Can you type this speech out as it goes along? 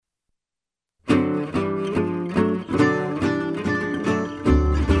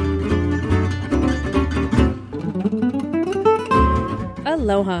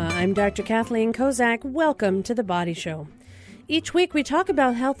Aloha, I'm Dr. Kathleen Kozak. Welcome to The Body Show. Each week we talk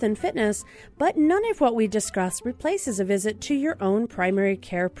about health and fitness, but none of what we discuss replaces a visit to your own primary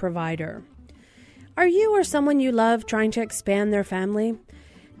care provider. Are you or someone you love trying to expand their family?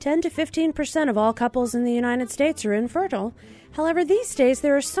 10 to 15% of all couples in the United States are infertile. However, these days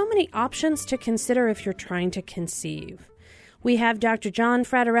there are so many options to consider if you're trying to conceive. We have Dr. John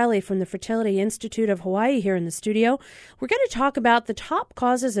Frattarelli from the Fertility Institute of Hawaii here in the studio. We're going to talk about the top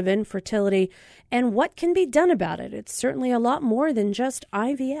causes of infertility and what can be done about it. It's certainly a lot more than just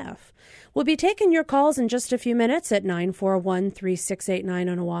IVF. We'll be taking your calls in just a few minutes at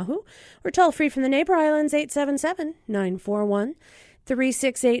 941-3689 on Oahu, or toll free from the neighbor islands,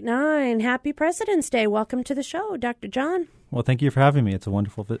 877-941-3689. Happy President's Day. Welcome to the show, Dr. John. Well, thank you for having me. It's a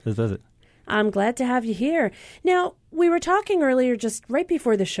wonderful visit. I'm glad to have you here. Now, we were talking earlier just right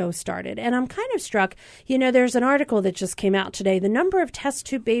before the show started, and I'm kind of struck. There's an article that just came out today. The number of test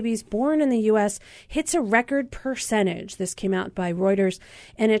tube babies born in the U.S. hits a record percentage. This came out by Reuters,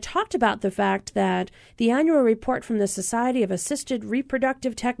 and it talked about the fact that the annual report from the Society of Assisted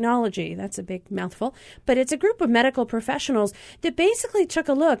Reproductive Technology, that's a big mouthful, but it's a group of medical professionals that basically took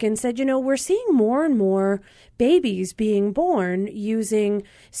a look and said, we're seeing more and more babies being born using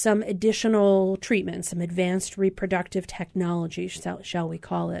some additional treatments, some advanced reproductive technology, shall we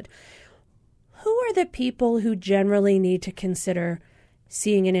call it. Who are the people who generally need to consider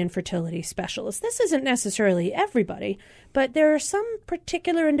seeing an infertility specialist? This isn't necessarily everybody, but there are some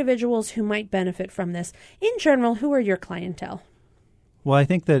particular individuals who might benefit from this. In general, who are your clientele? Well, I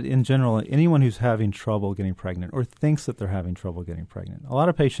think that in general, anyone who's having trouble getting pregnant or thinks that they're having trouble getting pregnant, a lot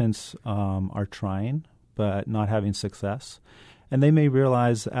of patients are trying but not having success, and they may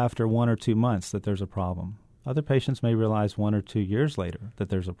realize after 1 or 2 months that there's a problem. Other patients may realize 1 or 2 years later that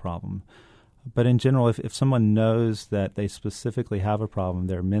there's a problem. But in general, if someone knows that they specifically have a problem,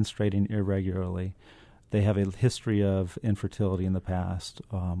 they're menstruating irregularly, they have a history of infertility in the past,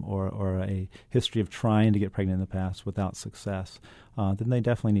 or a history of trying to get pregnant in the past without success, then they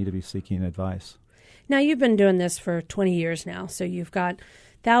definitely need to be seeking advice. Now, you've been doing this for 20 years now, so you've got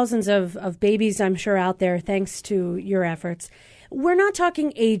thousands of babies, I'm sure, out there thanks to your efforts. We're not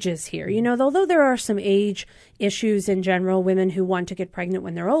talking ages here. Although there are some age issues in general, women who want to get pregnant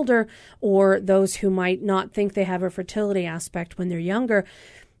when they're older, or those who might not think they have a fertility aspect when they're younger.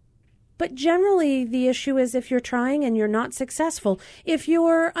 But generally, the issue is if you're trying and you're not successful. If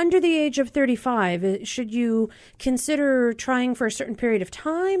you're under the age of 35, should you consider trying for a certain period of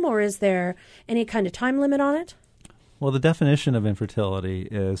time, or is there any kind of time limit on it? Well, the definition of infertility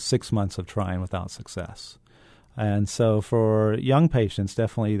is 6 months of trying without success. And so for young patients,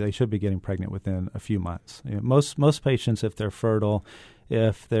 definitely they should be getting pregnant within a few months. Most patients, if they're fertile,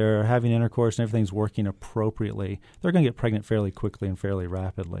 if they're having intercourse and everything's working appropriately, they're going to get pregnant fairly quickly and fairly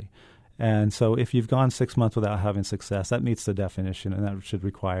rapidly. And so if you've gone 6 months without having success, that meets the definition, and that should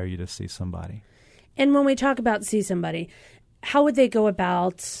require you to see somebody. And when we talk about see somebody, how would they go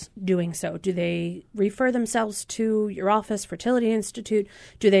about doing so? Do they refer themselves to your office, Fertility Institute?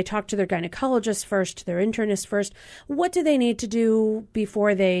 Do they talk to their gynecologist first, their internist first? What do they need to do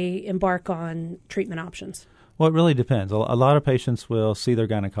before they embark on treatment options? Well, it really depends. A lot of patients will see their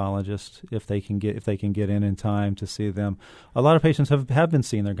gynecologist if they can get in time to see them. A lot of patients have been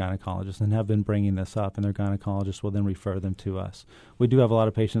seeing their gynecologist and have been bringing this up, and their gynecologist will then refer them to us. We do have a lot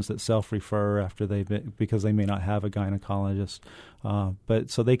of patients that self-refer because they may not have a gynecologist, but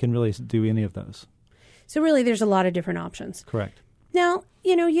so they can really do any of those. So really, there's a lot of different options. Correct. Now,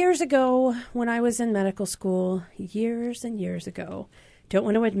 years ago when I was in medical school, years and years ago. Don't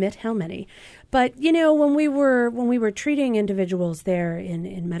want to admit how many. But, when we were treating individuals there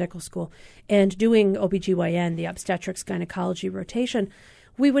in medical school and doing OBGYN, the obstetrics gynecology rotation,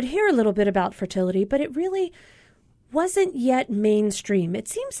 we would hear a little bit about fertility, but it really wasn't yet mainstream. It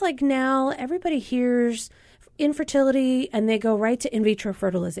seems like now everybody hears infertility and they go right to in vitro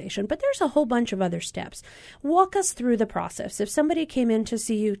fertilization, but there's a whole bunch of other steps. Walk us through the process. If somebody came in to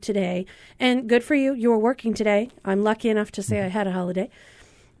see you today, and good for you, you were working today. I'm lucky enough to say I had a holiday.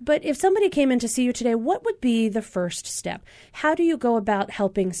 But if somebody came in to see you today, what would be the first step? How do you go about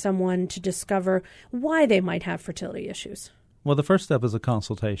helping someone to discover why they might have fertility issues? Well, the first step is a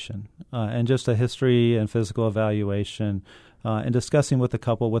consultation and just a history and physical evaluation and discussing with the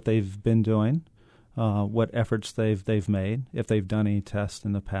couple what they've been doing, what efforts they've made, if they've done any tests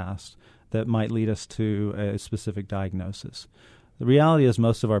in the past that might lead us to a specific diagnosis. The reality is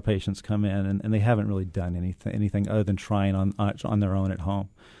most of our patients come in and they haven't really done anything other than trying on their own at home.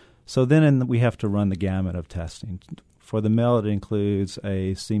 So then we have to run the gamut of testing. For the male, it includes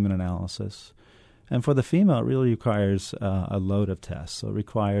a semen analysis, And for the female, it really requires a load of tests. So it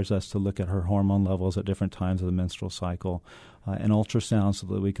requires us to look at her hormone levels at different times of the menstrual cycle, an ultrasound so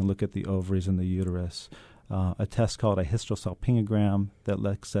that we can look at the ovaries and the uterus, a test called a hysterosalpingogram that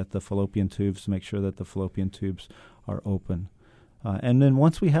looks at the fallopian tubes to make sure that the fallopian tubes are open. And then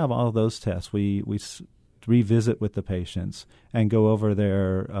once we have all of those tests, we revisit with the patients and go over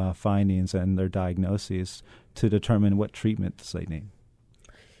their findings and their diagnoses to determine what treatments they need.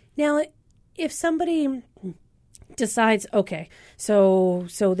 Now, if somebody decides, okay, so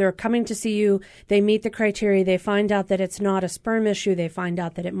they're coming to see you, they meet the criteria, they find out that it's not a sperm issue, they find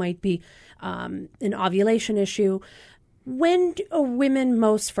out that it might be an ovulation issue. When are women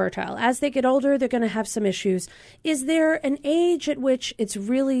most fertile? As they get older, they're going to have some issues. Is there an age at which it's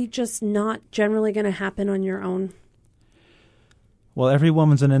really just not generally going to happen on your own? Well, every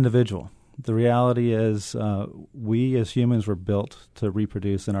woman's an individual. The reality is we as humans were built to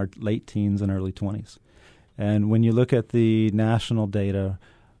reproduce in our late teens and early 20s. And when you look at the national data,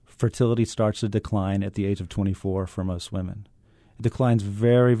 fertility starts to decline at the age of 24 for most women. It declines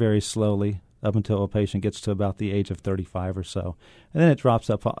very, very slowly up until a patient gets to about the age of 35 or so. And then it drops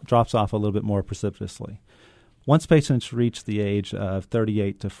off a little bit more precipitously. Once patients reach the age of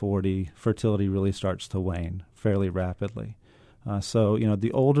 38 to 40, fertility really starts to wane fairly rapidly. So,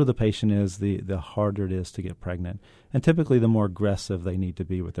 the older the patient is, the harder it is to get pregnant. And typically the more aggressive they need to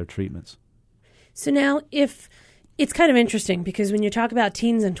be with their treatments. So now if it's kind of interesting because when you talk about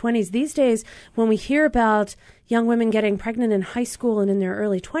teens and 20s, these days when we hear about young women getting pregnant in high school and in their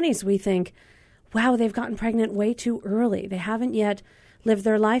early 20s, we think, wow, they've gotten pregnant way too early. They haven't yet lived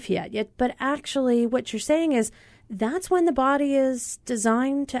their life yet. But actually what you're saying is that's when the body is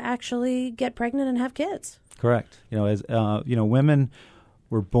designed to actually get pregnant and have kids. Correct. Women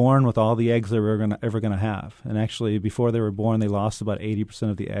were born with all the eggs they were ever going to have, and actually, before they were born, they lost about 80%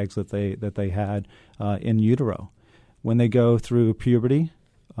 of the eggs that they had in utero. When they go through puberty,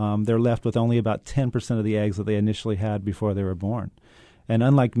 they're left with only about 10% of the eggs that they initially had before they were born. And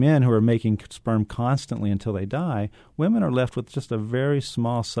unlike men who are making sperm constantly until they die, women are left with just a very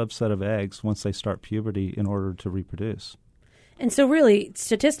small subset of eggs once they start puberty in order to reproduce. And so really,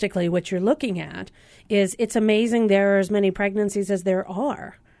 statistically, what you're looking at is it's amazing there are as many pregnancies as there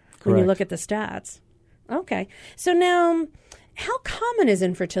are. Correct. When you look at the stats. Okay. So now, how common is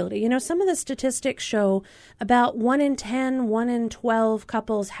infertility? Some of the statistics show about 1 in 10, 1 in 12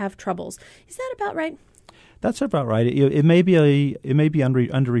 couples have troubles. Is that about right? That's about right. It may be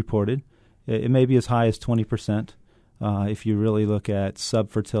underreported. It may be as high as 20%. If you really look at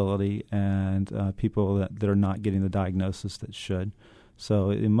subfertility and people that are not getting the diagnosis that should.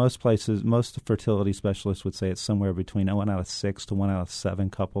 So in most places, most fertility specialists would say it's somewhere between 1 out of 6 to 1 out of 7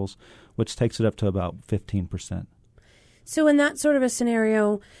 couples, which takes it up to about 15%. So in that sort of a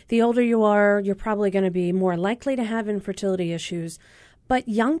scenario, the older you are, you're probably going to be more likely to have infertility issues. But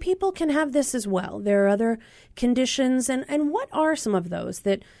young people can have this as well. There are other conditions. And what are some of those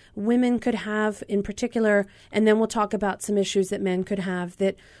that women could have in particular? And then we'll talk about some issues that men could have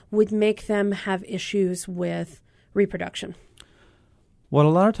that would make them have issues with reproduction. Well, a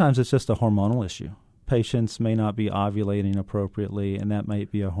lot of times it's just a hormonal issue. Patients may not be ovulating appropriately, and that might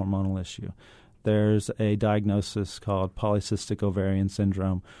be a hormonal issue. There's a diagnosis called polycystic ovarian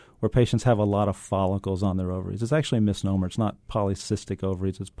syndrome, where patients have a lot of follicles on their ovaries. It's actually a misnomer. It's not polycystic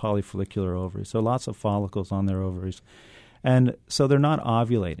ovaries. It's polyfollicular ovaries. So lots of follicles on their ovaries. And so they're not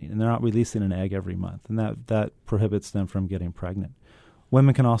ovulating, and they're not releasing an egg every month, and that prohibits them from getting pregnant.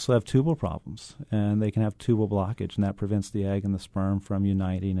 Women can also have tubal problems, and they can have tubal blockage, and that prevents the egg and the sperm from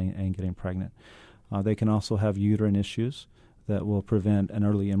uniting and getting pregnant. They can also have uterine issues that will prevent an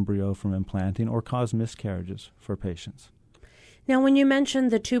early embryo from implanting or cause miscarriages for patients. Now, when you mentioned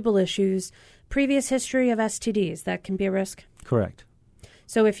the tubal issues, previous history of STDs, that can be a risk? Correct.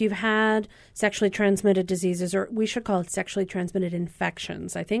 So if you've had sexually transmitted diseases, or we should call it sexually transmitted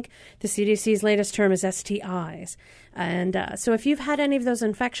infections, I think the CDC's latest term is STIs. And so if you've had any of those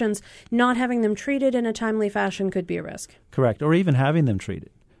infections, not having them treated in a timely fashion could be a risk. Correct, or even having them treated.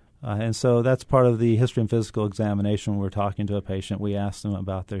 And so that's part of the history and physical examination. When we're talking to a patient, we ask them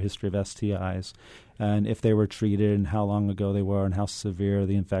about their history of STIs and if they were treated and how long ago they were and how severe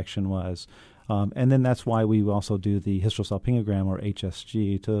the infection was. And then that's why we also do the hysterosalpingogram, or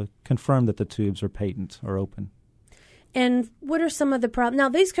HSG, to confirm that the tubes are patent or open. And what are some of the problems? Now,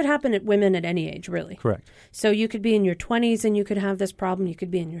 these could happen at women at any age, really. Correct. So you could be in your 20s and you could have this problem. You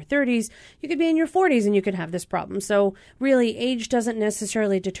could be in your 30s. You could be in your 40s and you could have this problem. So really, age doesn't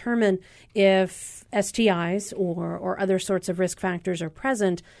necessarily determine if STIs or other sorts of risk factors are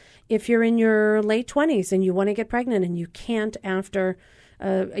present. If you're in your late 20s and you want to get pregnant and you can't after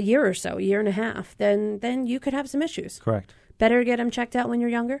a year or so, a year and a half, then you could have some issues. Correct. Better get them checked out when you're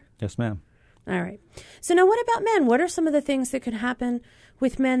younger? Yes, ma'am. All right. So now what about men? What are some of the things that could happen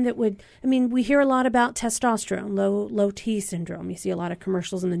with men that would, we hear a lot about testosterone, low T syndrome. You see a lot of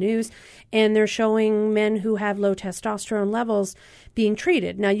commercials in the news, and they're showing men who have low testosterone levels being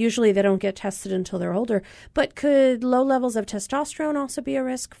treated. Now, usually they don't get tested until they're older, but could low levels of testosterone also be a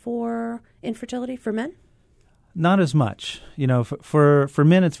risk for infertility for men? Not as much. For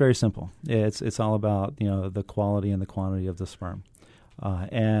men, it's very simple. It's all about, the quality and the quantity of the sperm.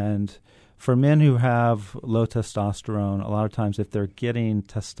 And for men who have low testosterone, a lot of times if they're getting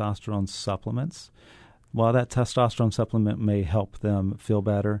testosterone supplements, while that testosterone supplement may help them feel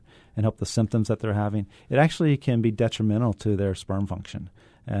better and help the symptoms that they're having, it actually can be detrimental to their sperm function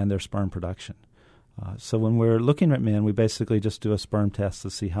and their sperm production. So when we're looking at men, we basically just do a sperm test to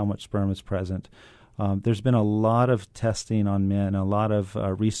see how much sperm is present. There's been a lot of testing on men, a lot of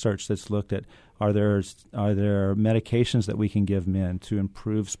research that's looked at are there medications that we can give men to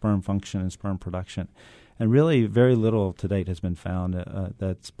improve sperm function and sperm production. And really very little to date has been found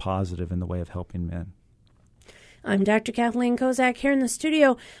that's positive in the way of helping men. I'm Dr. Kathleen Kozak here in the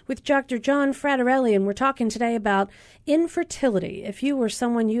studio with Dr. John Frattarelli, and we're talking today about infertility. If you or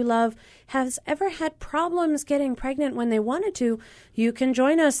someone you love has ever had problems getting pregnant when they wanted to, you can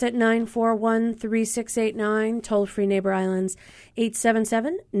join us at 941-3689, toll-free Neighbor Islands,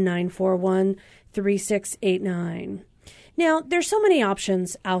 877-941-3689. Now, there's so many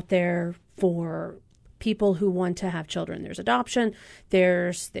options out there for people who want to have children. There's adoption,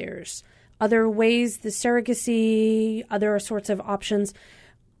 there's other ways, the surrogacy, other sorts of options.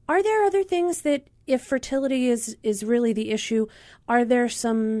 Are there other things that, if fertility is really the issue, are there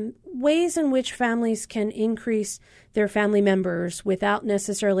some ways in which families can increase their family members without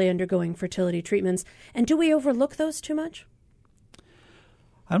necessarily undergoing fertility treatments? And do we overlook those too much?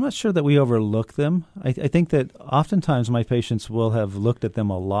 I'm not sure that we overlook them. I think that oftentimes my patients will have looked at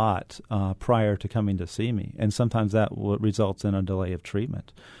them a lot prior to coming to see me, and sometimes that results in a delay of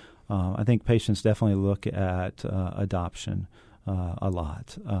treatment. I think patients definitely look at adoption a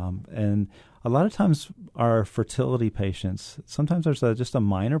lot. And a lot of times our fertility patients, sometimes there's just a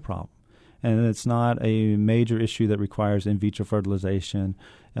minor problem. And it's not a major issue that requires in vitro fertilization.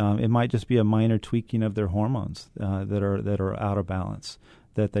 It might just be a minor tweaking of their hormones that are out of balance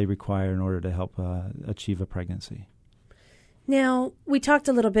that they require in order to help achieve a pregnancy. Now, we talked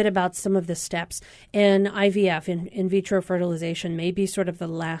a little bit about some of the steps, and IVF, in vitro fertilization, may be sort of the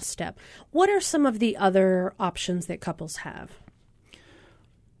last step. What are some of the other options that couples have?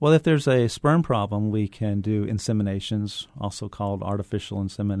 Well, if there's a sperm problem, we can do inseminations, also called artificial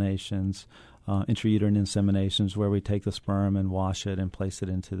inseminations, intrauterine inseminations, where we take the sperm and wash it and place it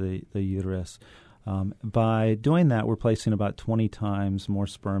into the uterus. By doing that, we're placing about 20 times more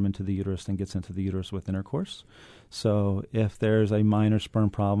sperm into the uterus than gets into the uterus with intercourse. So if there's a minor sperm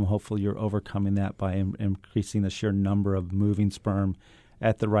problem, hopefully you're overcoming that by increasing the sheer number of moving sperm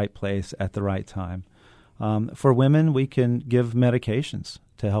at the right place at the right time. For women, we can give medications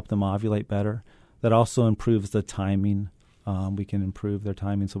to help them ovulate better. That also improves the timing. We can improve their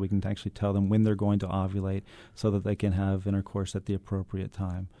timing so we can actually tell them when they're going to ovulate so that they can have intercourse at the appropriate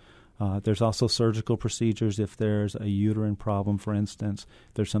time. There's also surgical procedures if there's a uterine problem, for instance.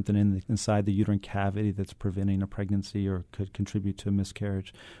 If there's something inside the uterine cavity that's preventing a pregnancy or could contribute to a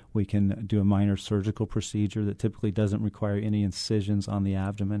miscarriage, we can do a minor surgical procedure that typically doesn't require any incisions on the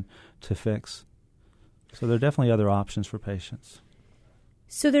abdomen to fix. So there are definitely other options for patients.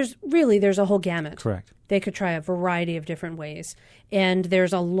 So there's a whole gamut. Correct. They could try a variety of different ways. And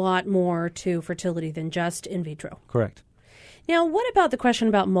there's a lot more to fertility than just in vitro. Correct. Now, what about the question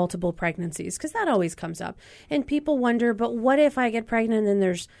about multiple pregnancies? Because that always comes up. And people wonder, but what if I get pregnant and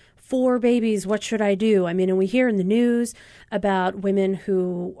there's 4 babies? What should I do? And we hear in the news about women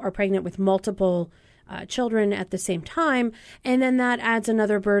who are pregnant with multiple children at the same time, and then that adds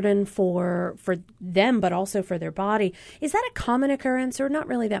another burden for them, but also for their body. Is that a common occurrence or not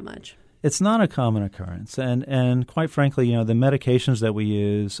really that much? It's not a common occurrence, and quite frankly, the medications that we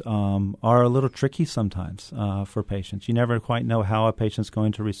use are a little tricky sometimes for patients. You never quite know how a patient's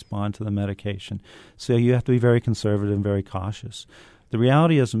going to respond to the medication, so you have to be very conservative and very cautious. The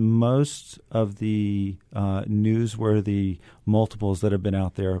reality is most of the newsworthy multiples that have been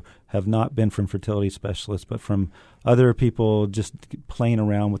out there have not been from fertility specialists, but from other people just playing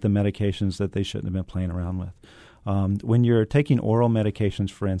around with the medications that they shouldn't have been playing around with. When you're taking oral medications,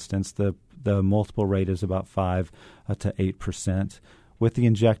 for instance, the multiple rate is about 5 to 8%. With the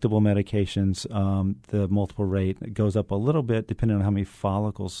injectable medications, the multiple rate goes up a little bit depending on how many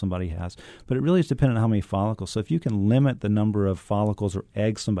follicles somebody has. But it really is dependent on how many follicles. So if you can limit the number of follicles or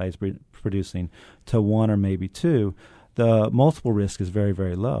eggs somebody's producing to 1 or maybe 2, the multiple risk is very,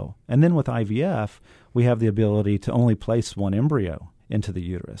 very low. And then with IVF, we have the ability to only place 1 embryo into the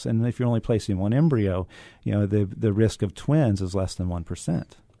uterus. And if you're only placing 1 embryo, the risk of twins is less than 1%.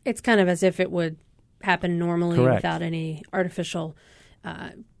 It's kind of as if it would happen normally. Correct. Without any artificial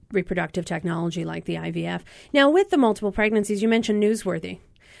reproductive technology like the IVF. Now, with the multiple pregnancies, you mentioned newsworthy.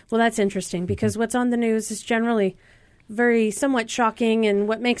 Well, that's interesting because what's on the news is generally very somewhat shocking, and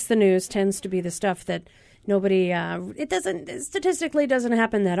what makes the news tends to be the stuff that nobody, it statistically doesn't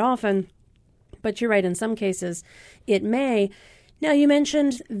happen that often, but you're right, in some cases it may. Now, you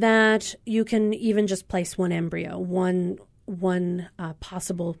mentioned that you can even just place 1 embryo, one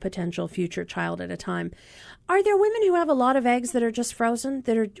possible potential future child at a time. Are there women who have a lot of eggs that are just frozen,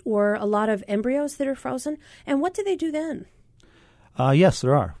 or a lot of embryos that are frozen? And what do they do then? Yes,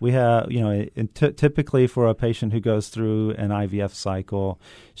 there are. We have, typically for a patient who goes through an IVF cycle,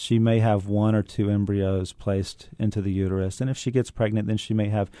 she may have 1 or 2 embryos placed into the uterus. And if she gets pregnant, then she may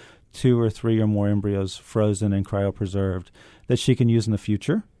have 2 or 3 or more embryos frozen and cryopreserved that she can use in the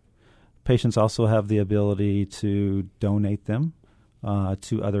future. Patients also have the ability to donate them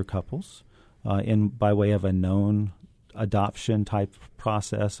to other couples by way of a known adoption type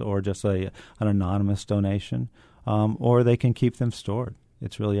process or just an anonymous donation, or they can keep them stored.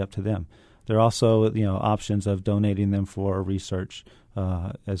 It's really up to them. There are also options of donating them for research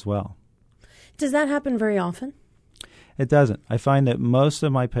as well. Does that happen very often? It doesn't. I find that most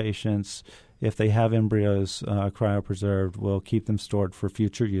of my patients, if they have embryos cryopreserved, will keep them stored for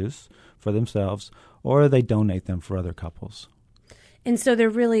future use for themselves, or they donate them for other couples. And so there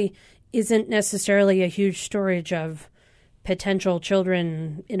really isn't necessarily a huge storage of potential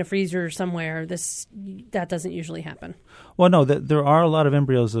children in a freezer somewhere. That doesn't usually happen. Well, no, there are a lot of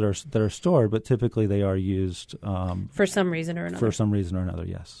embryos that are stored, but typically they are used for some reason or another. For some reason or another,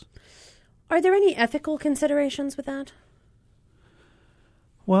 yes. Are there any ethical considerations with that?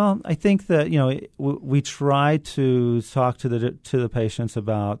 Well, I think that we try to talk to the patients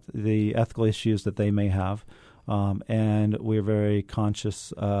about the ethical issues that they may have, and we're very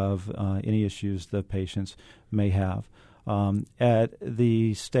conscious of any issues the patients may have. At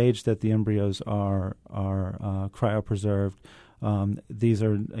the stage that the embryos are cryopreserved,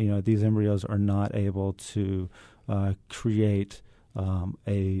 these embryos are not able to create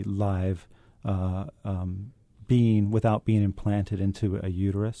a live being without being implanted into a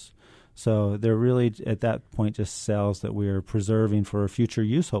uterus. So they're really, at that point, just cells that we're preserving for future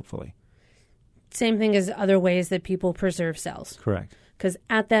use, hopefully. Same thing as other ways that people preserve cells. Correct. Because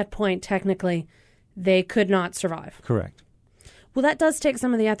at that point, technically, they could not survive. Correct. Well, that does take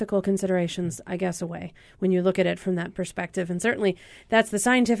some of the ethical considerations, I guess, away when you look at it from that perspective. And certainly that's the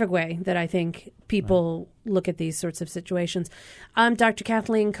scientific way that I think people look at these sorts of situations. I'm Dr.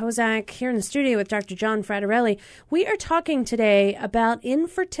 Kathleen Kozak here in the studio with Dr. John Frattarelli. We are talking today about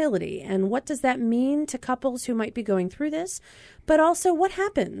infertility and what does that mean to couples who might be going through this, but also what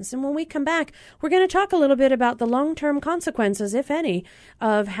happens. And when we come back, we're going to talk a little bit about the long-term consequences, if any,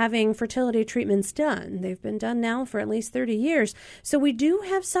 of having fertility treatments done. They've been done now for at least 30 years. So we do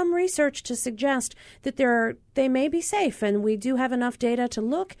have some research to suggest that they may be safe, and we do have enough data to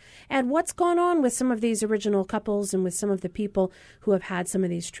look at what's gone on with some of these original couples and with some of the people who have had some of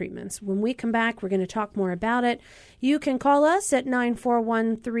these treatments. When we come back, we're going to talk more about it. You can call us at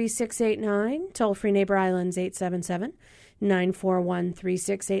 941-3689, toll-free Neighbor Islands 877.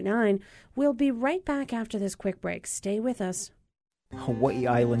 941-3689. We'll be right back after this quick break. Stay with us. Hawaii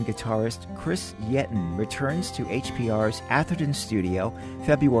Island guitarist Chris Yetton returns to HPR's Atherton studio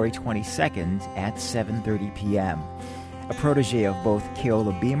February 22nd at 7:30 p.m. A protege of both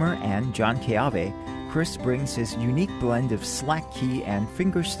Keola Beamer and John Keave, Chris brings his unique blend of slack key and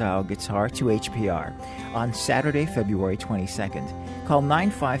fingerstyle guitar to HPR on Saturday, February 22nd. Call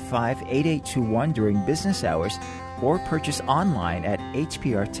 955-8821 during business hours or purchase online at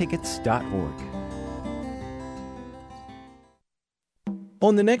hprtickets.org.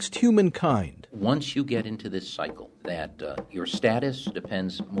 On the next Humankind. Once you get into this cycle that your status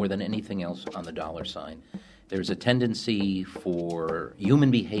depends more than anything else on the dollar sign, there's a tendency for human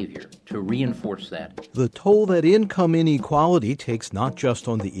behavior to reinforce that. The toll that income inequality takes not just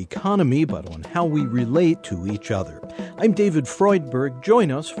on the economy, but on how we relate to each other. I'm David Freudberg.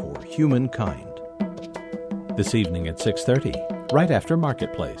 Join us for Humankind. This evening at 6:30, right after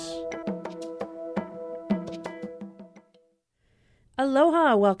Marketplace. Aloha.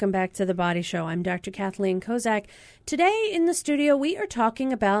 Aloha, welcome back to The Body Show. I'm Dr. Kathleen Kozak. Today in the studio, we are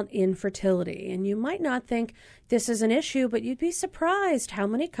talking about infertility. And you might not think this is an issue, but you'd be surprised how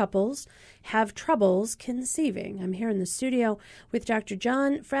many couples have troubles conceiving. I'm here in the studio with Dr.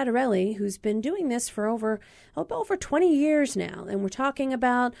 John Frattarelli, who's been doing this for over 20 years now. And we're talking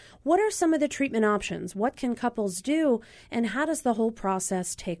about what are some of the treatment options, what can couples do, and how does the whole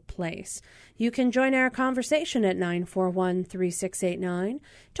process take place. You can join our conversation at 941-3689.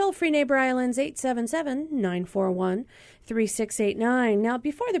 Toll-free Neighbor Islands 877-941-3689. Now,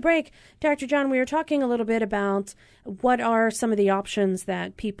 before the break, Dr. John, we were talking a little bit about what are some of the options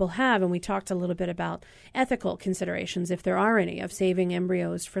that people have, and we talked a little bit about ethical considerations, if there are any, of saving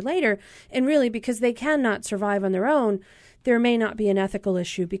embryos for later. And really, because they cannot survive on their own, there may not be an ethical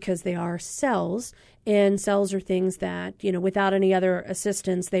issue because they are cells, and cells are things that, without any other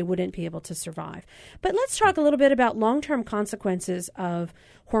assistance, they wouldn't be able to survive. But let's talk a little bit about long-term consequences of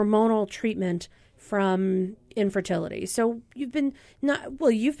hormonal treatment from infertility. So you've been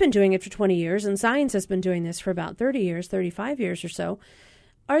doing it for 20 years, and science has been doing this for about 30 years, 35 years or so.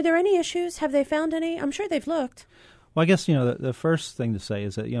 Are there any issues? Have they found any? I'm sure they've looked. Well, I guess, the first thing to say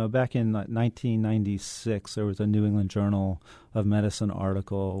is that, back in 1996, there was a New England Journal of Medicine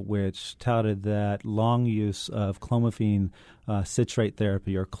article which touted that long use of clomiphene citrate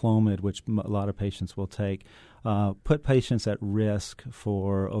therapy, or Clomid, which a lot of patients will take, put patients at risk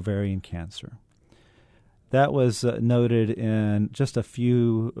for ovarian cancer. That was noted in just a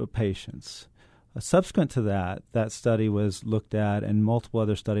few patients. Subsequent to that study was looked at, and multiple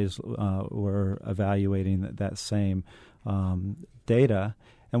other studies were evaluating that same data.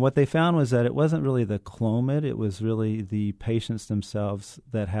 And what they found was that it wasn't really the Clomid, it was really the patients themselves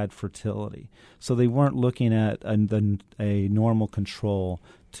that had fertility. So they weren't looking at a normal control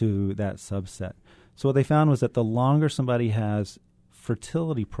to that subset. So what they found was that the longer somebody has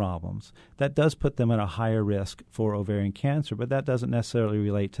fertility problems, that does put them at a higher risk for ovarian cancer, but that doesn't necessarily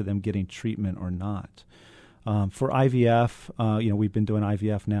relate to them getting treatment or not. For IVF, we've been doing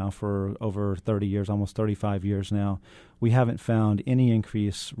IVF now for over 30 years, almost 35 years now. We haven't found any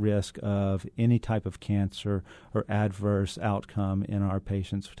increased risk of any type of cancer or adverse outcome in our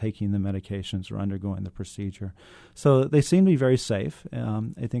patients taking the medications or undergoing the procedure. So they seem to be very safe.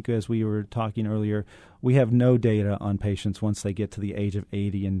 I think as we were talking earlier, we have no data on patients once they get to the age of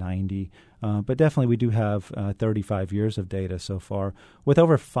 80 and 90. But definitely we do have 35 years of data so far, with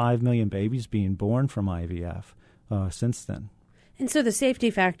over 5 million babies being born from IVF since then. And so the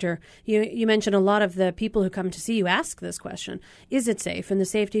safety factor, you mentioned a lot of the people who come to see you ask this question, is it safe? And the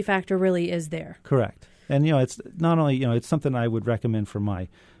safety factor really is there. Correct. And, it's not only, it's something I would recommend for my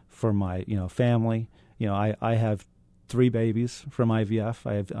family. I have 3 babies from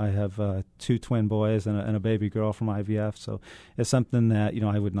IVF. I have 2 twin boys and a baby girl from IVF. So it's something that,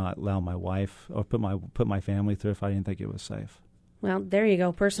 I would not allow my wife or put my family through if I didn't think it was safe. Well, there you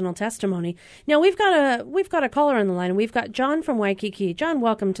go, personal testimony. Now we've got a caller on the line. We've got John from Waikiki. John,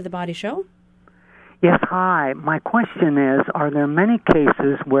 welcome to the Body Show. Yes, hi. My question is, are there many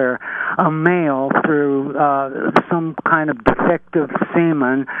cases where a male, through some kind of defective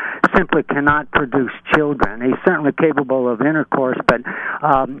semen, simply cannot produce children? He's certainly capable of intercourse, but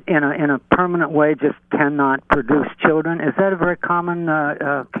in a permanent way just cannot produce children. Is that a very common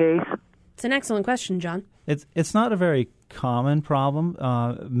case? It's an excellent question, John. It's not a very common problem.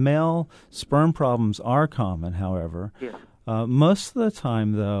 Male sperm problems are common, however. Yes. Most of the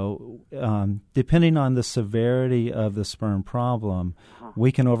time, though, depending on the severity of the sperm problem,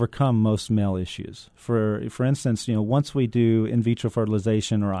 we can overcome most male issues. For instance, once we do in vitro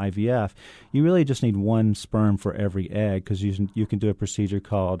fertilization or IVF, you really just need one sperm for every egg, because you can do a procedure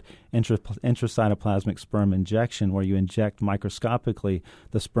called intracytoplasmic sperm injection, where you inject microscopically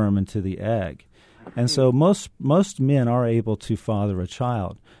the sperm into the egg. And so most men are able to father a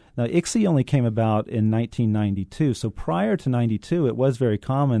child. Now, ICSI only came about in 1992, so prior to 92, it was very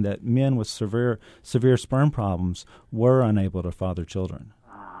common that men with severe sperm problems were unable to father children.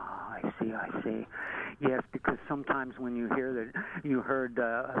 I see. Yes, because sometimes when you hear that you heard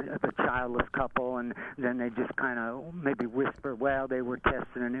a childless couple, and then they just kind of maybe whisper, well, they were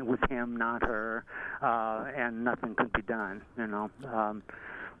tested and it was him, not her, and nothing could be done,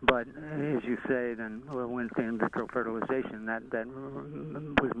 But as you say, then when it's in vitro fertilization, that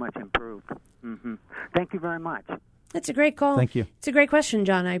was much improved. Mm-hmm. Thank you very much. That's a great call. Thank you. It's a great question,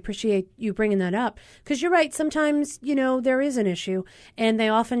 John. I appreciate you bringing that up, because you're right. Sometimes, there is an issue, and they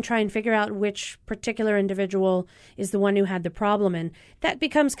often try and figure out which particular individual is the one who had the problem, and that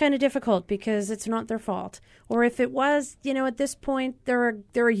becomes kind of difficult because it's not their fault, or if it was, at this point,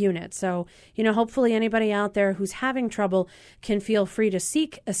 they're a unit. So, hopefully anybody out there who's having trouble can feel free to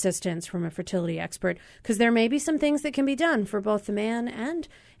seek assistance from a fertility expert, because there may be some things that can be done for both the man and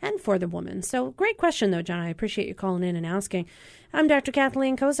for the woman. So great question, though, John. I appreciate you calling in and asking. I'm Dr.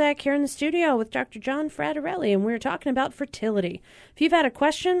 Kathleen Kozak here in the studio with Dr. John Frattarelli, and we're talking about fertility. If you've had a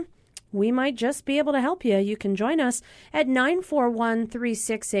question, we might just be able to help you. You can join us at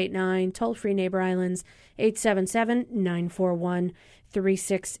 941-3689, toll-free Neighbor Islands,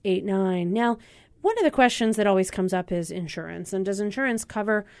 877-941-3689. Now, one of the questions that always comes up is insurance. And does insurance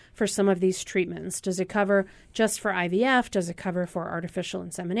cover for some of these treatments? Does it cover just for IVF? Does it cover for artificial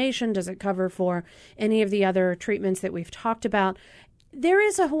insemination? Does it cover for any of the other treatments that we've talked about? There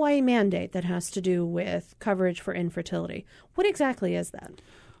is a Hawaii mandate that has to do with coverage for infertility. What exactly is that?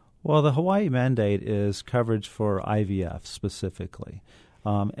 Well, the Hawaii mandate is coverage for IVF specifically.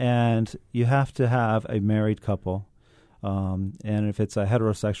 And you have to have a married couple. And if it's a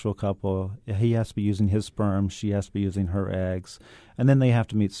heterosexual couple, he has to be using his sperm, she has to be using her eggs, and then they have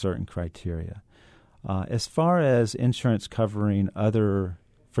to meet certain criteria. As far as insurance covering other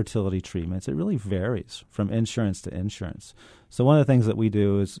fertility treatments, it really varies from insurance to insurance. So one of the things that we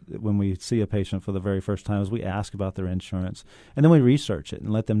do is when we see a patient for the very first time is we ask about their insurance, and then we research it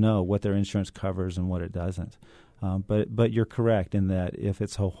and let them know what their insurance covers and what it doesn't. But you're correct in that if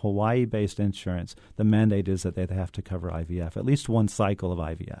it's a Hawaii-based insurance, the mandate is that they have to cover IVF, at least one cycle of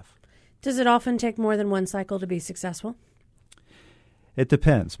IVF. Does it often take more than one cycle to be successful? It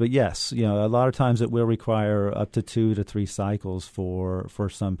depends, but yes, a lot of times it will require up to 2 to 3 cycles for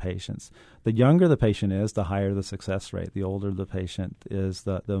some patients. The younger the patient is, the higher the success rate. The older the patient is,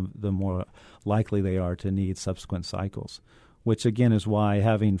 the more likely they are to need subsequent cycles, which again is why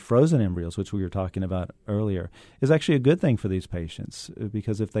having frozen embryos, which we were talking about earlier, is actually a good thing for these patients,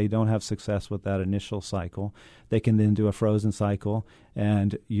 because if they don't have success with that initial cycle, they can then do a frozen cycle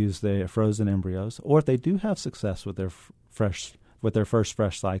and use the frozen embryos. Or if they do have success with their first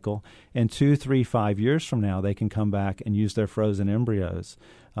fresh cycle, in 2, 3, 5 years from now, they can come back and use their frozen embryos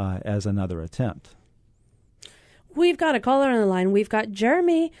as another attempt. We've got a caller on the line. We've got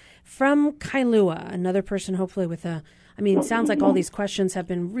Jeremy from Kailua, another person hopefully with it sounds like all these questions have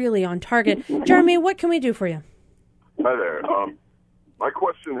been really on target. Jeremy, what can we do for you? Hi there. My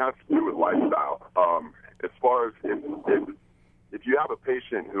question has to do with lifestyle. As far as if you have a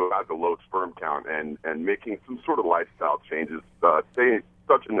patient who has a low sperm count and making some sort of lifestyle changes, say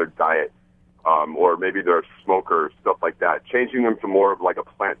such in their diet, or maybe they're a smoker, stuff like that, changing them to more of like a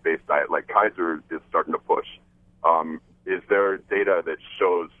plant-based diet, like Kaiser is starting to push. Is there data that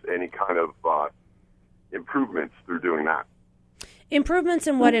shows any kind of improvements through doing that? Improvements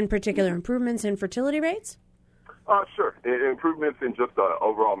in what in particular? Improvements in fertility rates? Sure. Improvements in just the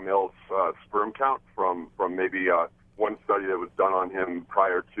overall male's sperm count from maybe one study that was done on him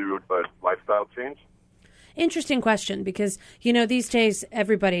prior to a lifestyle change. Interesting question, because, these days,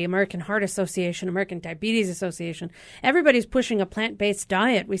 everybody, American Heart Association, American Diabetes Association, everybody's pushing a plant-based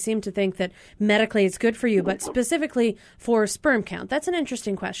diet. We seem to think that medically it's good for you, but specifically for sperm count. That's an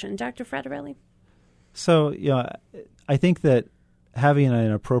interesting question. Dr. Frattarelli? So, I think that having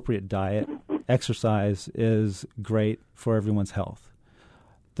an appropriate diet, exercise, is great for everyone's health.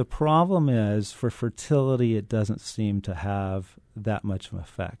 The problem is, for fertility, it doesn't seem to have that much of an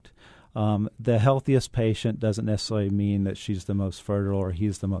effect. The healthiest patient doesn't necessarily mean that she's the most fertile or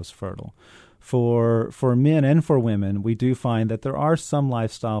he's the most fertile. For men and for women, we do find that there are some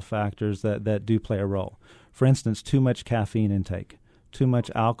lifestyle factors that do play a role. For instance, too much caffeine intake, too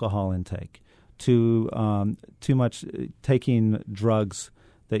much alcohol intake, too much taking drugs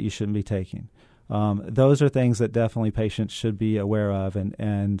that you shouldn't be taking. Those are things that definitely patients should be aware of,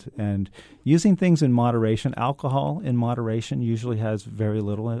 and using things in moderation. Alcohol in moderation usually has very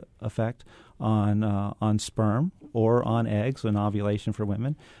little effect on sperm or on eggs and ovulation for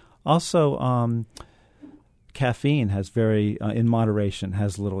women. Also, caffeine has in moderation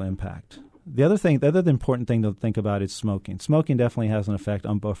has little impact. The other important thing to think about is smoking. Smoking definitely has an effect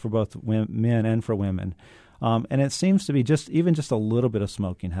for both men and for women. And it seems to be just a little bit of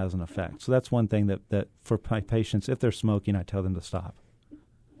smoking has an effect. So that's one thing that for patients, if they're smoking, I tell them to stop.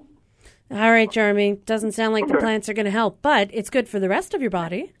 All right, Jeremy. Doesn't sound like the plants are going to help, but it's good for the rest of your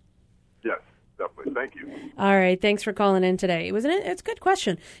body. Yes, definitely. Thank you. All right. Thanks for calling in today. It's a good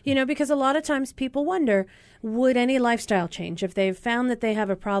question, because a lot of times people wonder, would any lifestyle change, if they've found that they have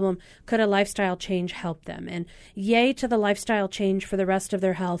a problem, could a lifestyle change help them? And yay to the lifestyle change for the rest of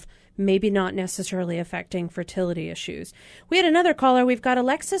their health, maybe not necessarily affecting fertility issues. We had another caller. We've got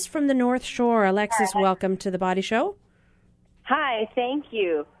Alexis from the North Shore. Alexis, welcome to the Body Show. Hi, thank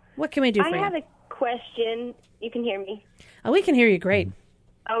you. What can we do for you? I have a question. You can hear me? Oh, we can hear you great.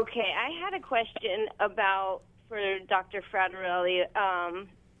 Okay, I had a question for Dr. Frattarelli,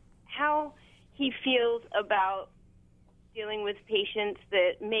 how he feels about dealing with patients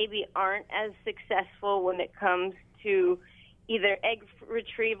that maybe aren't as successful when it comes to either egg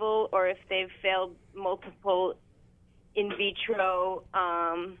retrieval or if they've failed multiple in vitro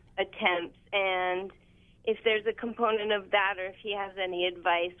attempts, and if there's a component of that or if he has any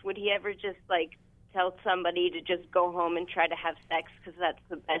advice, would he ever just tell somebody to just go home and try to have sex because that's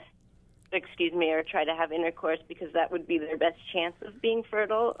the best, or try to have intercourse because that would be their best chance of being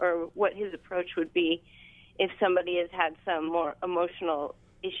fertile, or what his approach would be if somebody has had some more emotional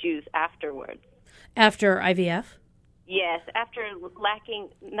issues afterwards? After IVF? Yes, after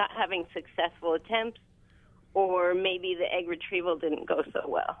not having successful attempts, or maybe the egg retrieval didn't go so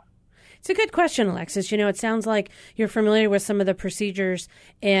well. It's a good question, Alexis. It sounds like you're familiar with some of the procedures.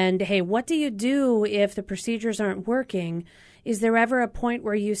 And, hey, what do you do if the procedures aren't working? Is there ever a point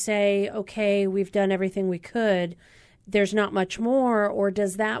where you say, okay, we've done everything we could, there's not much more, or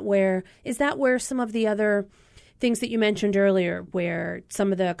is that where some of the other things that you mentioned earlier, where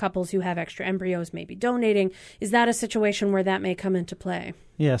some of the couples who have extra embryos may be donating, is that a situation where that may come into play?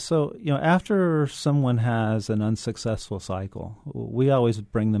 Yeah, so after someone has an unsuccessful cycle, we always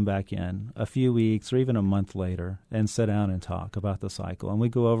bring them back in a few weeks or even a month later and sit down and talk about the cycle. And we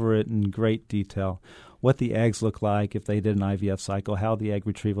go over it in great detail, what the eggs look like if they did an IVF cycle, how the egg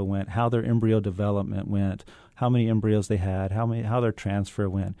retrieval went, how their embryo development went, how many embryos they had, how their transfer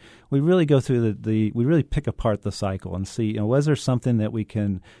went. We really go through we really pick apart the cycle and see, was there something that we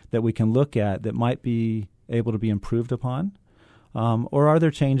can look at that might be able to be improved upon, or are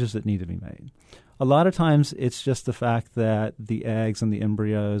there changes that need to be made? A lot of times it's just the fact that the eggs and the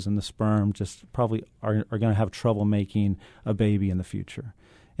embryos and the sperm just probably are going to have trouble making a baby in the future.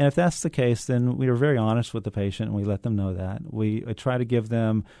 And if that's the case, then we are very honest with the patient and we let them know that. We try to give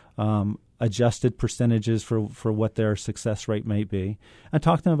them adjusted percentages for what their success rate may be, and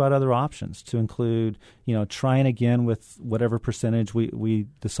talk to them about other options to include, trying again with whatever percentage we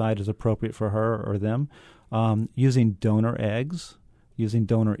decide is appropriate for her or them, using donor eggs, using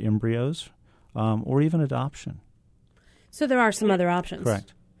donor embryos, or even adoption. So there are some other options.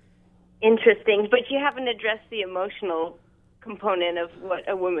 Correct. Interesting, but you haven't addressed the emotional component of what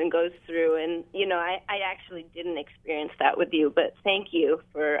a woman goes through, and I actually didn't experience that with you, but thank you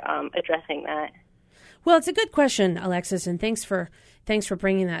for addressing that. Well, it's a good question, Alexis, and thanks for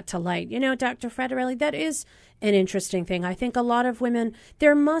bringing that to light. Dr. Frattarelli, that is an interesting thing. I think a lot of women,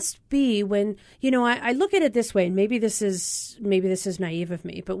 there must be when I look at it this way, and maybe this is naive of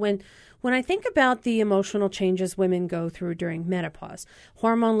me, but when I think about the emotional changes women go through during menopause,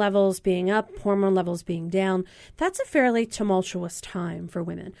 hormone levels being up, hormone levels being down, that's a fairly tumultuous time for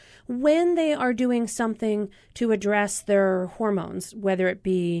women. When they are doing something to address their hormones, whether it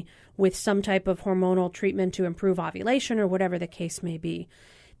be with some type of hormonal treatment to improve ovulation or whatever the case may be,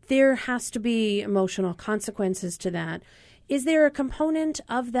 there has to be emotional consequences to that. Is there a component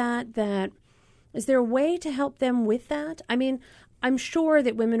of that is there a way to help them with that? I mean, I'm sure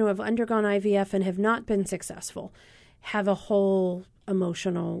that women who have undergone IVF and have not been successful have a whole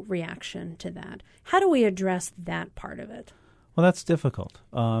emotional reaction to that. How do we address that part of it? Well, that's difficult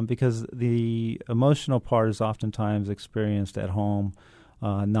because the emotional part is oftentimes experienced at home,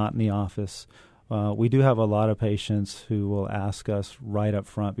 not in the office. We do have a lot of patients who will ask us right up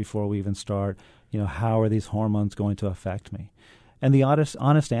front before we even start, how are these hormones going to affect me? And the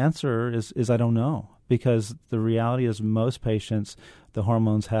honest answer is I don't know, because the reality is most patients, the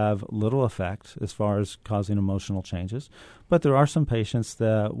hormones have little effect as far as causing emotional changes. But there are some patients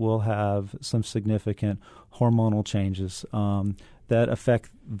that will have some significant hormonal changes that affect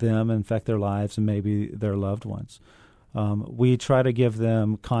them and affect their lives and maybe their loved ones. We try to give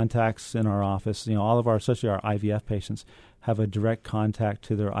them contacts in our office. All of especially our IVF patients, have a direct contact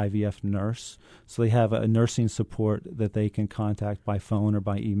to their IVF nurse. So they have a nursing support that they can contact by phone or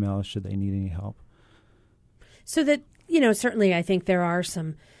by email should they need any help. So that, certainly I think there are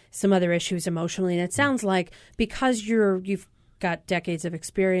some other issues emotionally. And it sounds like because you've got decades of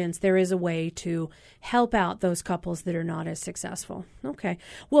experience, there is a way to help out those couples that are not as successful. Okay.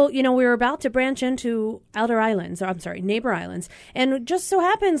 Well, we're about to branch into neighbor islands. And it just so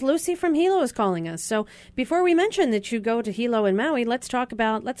happens Lucy from Hilo is calling us. So before we mention that you go to Hilo and Maui, let's talk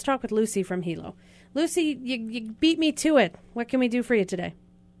with Lucy from Hilo. Lucy, you beat me to it. What can we do for you today?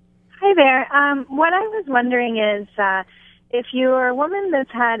 Hi there. What I was wondering is if you're a woman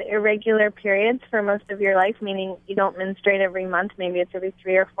that's had irregular periods for most of your life, meaning you don't menstruate every month, maybe it's every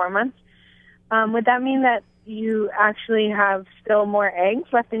 3 or 4 months, would that mean that you actually have still more eggs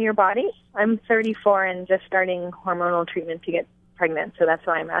left in your body? I'm 34 and just starting hormonal treatment to get pregnant, so that's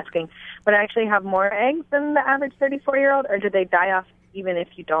why I'm asking. Would I actually have more eggs than the average 34-year-old, or do they die off even if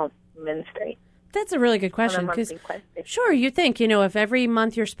you don't menstruate? That's a really good question. Because sure, you think, if every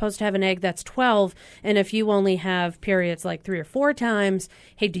month you're supposed to have an egg, that's 12, and if you only have periods like 3 or 4 times,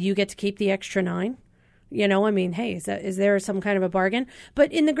 hey, do you get to keep the extra 9? Hey, is there some kind of a bargain?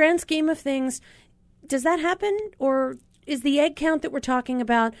 But in the grand scheme of things, does that happen, or is the egg count that we're talking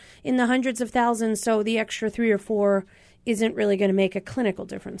about in the hundreds of thousands, so the extra 3 or 4 isn't really going to make a clinical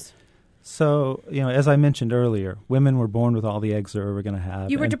difference? So, as I mentioned earlier, women were born with all the eggs they're ever going to have.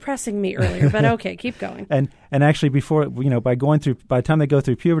 You were depressing me earlier, but okay, keep going. And actually, by the time they go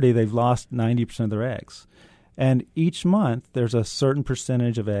through puberty, they've lost 90% of their eggs. And each month, there's a certain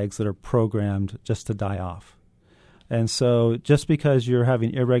percentage of eggs that are programmed just to die off. And so just because you're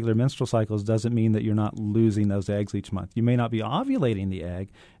having irregular menstrual cycles doesn't mean that you're not losing those eggs each month. You may not be ovulating the egg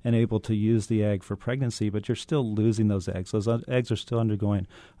and able to use the egg for pregnancy, but you're still losing those eggs. Those eggs are still undergoing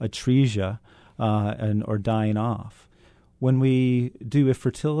atresia or dying off. When we do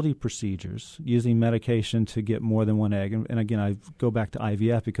infertility procedures using medication to get more than one egg, and again, I go back to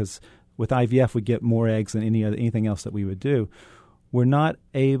IVF because with IVF we get more eggs than anything else that we would do. We're not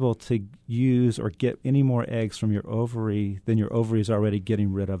able to use or get any more eggs from your ovary than your ovary is already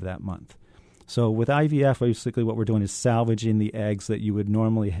getting rid of that month. So with IVF, basically what we're doing is salvaging the eggs that you would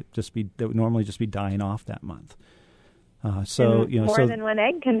normally just be dying off that month. More than one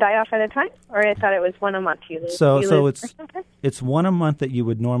egg can die off at a time, or I thought it was one a month. It's one a month that you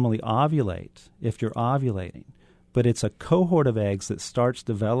would normally ovulate if you're ovulating, but it's a cohort of eggs that starts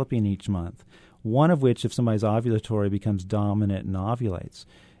developing each month. One of which, if somebody's ovulatory, becomes dominant and ovulates.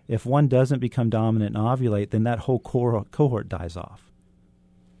 If one doesn't become dominant and ovulate, then that whole cohort dies off.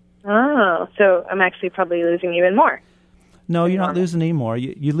 Oh, so I'm actually probably losing even more. No, you're not losing any more.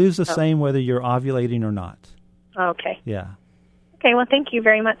 You lose the same whether you're ovulating or not. Okay. Yeah. Okay, well, thank you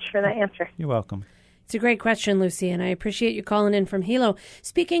very much for that answer. You're welcome. It's a great question, Lucy, and I appreciate you calling in from Hilo.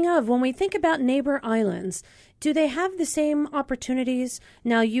 Speaking of, when we think about neighbor islands, do they have the same opportunities?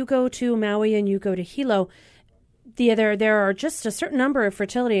 Now, you go to Maui and you go to Hilo. There are just a certain number of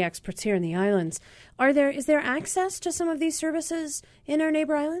fertility experts here in the islands. Is there access to some of these services in our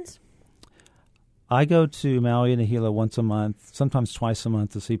neighbor islands? I go to Maui and to Hilo once a month, sometimes twice a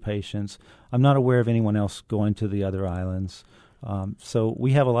month to see patients. I'm not aware of anyone else going to the other islands. So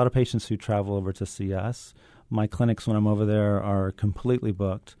we have a lot of patients who travel over to see us. My clinics, when I'm over there, are completely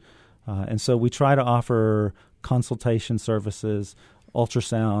booked. And so we try to offer consultation services,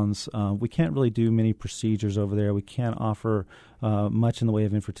 ultrasounds. We can't really do many procedures over there. We can't offer much in the way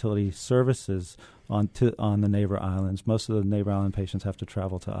of infertility services on the neighbor islands. Most of the neighbor island patients have to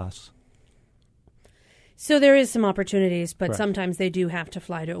travel to us. So there is some opportunities, but Correct. Sometimes they do have to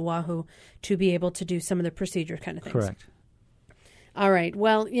fly to Oahu to be able to do some of the procedure kind of things. Correct. All right.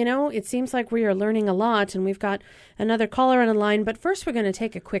 Well, it seems like we are learning a lot, and we've got another caller on the line. But first, we're going to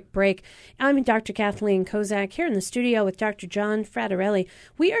take a quick break. I'm Dr. Kathleen Kozak here in the studio with Dr. John Frattarelli.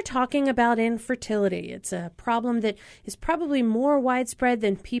 We are talking about infertility. It's a problem that is probably more widespread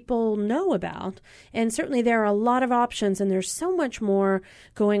than people know about. And certainly there are a lot of options, and there's so much more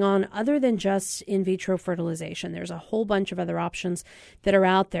going on other than just in vitro fertilization. There's a whole bunch of other options that are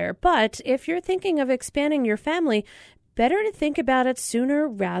out there. But if you're thinking of expanding your family, better to think about it sooner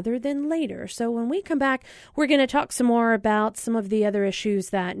rather than later. So when we come back, we're going to talk some more about some of the other issues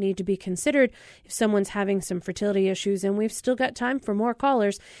that need to be considered if someone's having some fertility issues, and we've still got time for more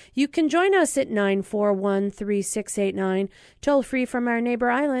callers. You can join us at 941-3689, toll free from our neighbor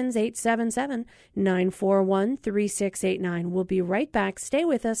islands, 877-941-3689. We'll be right back. Stay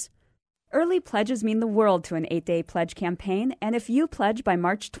with us. Early pledges mean the world to an 8-day pledge campaign, and if you pledge by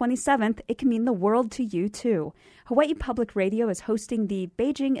March 27th, it can mean the world to you, too. Hawaii Public Radio is hosting the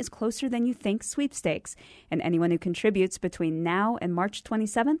Beijing is Closer Than You Think sweepstakes, and anyone who contributes between now and March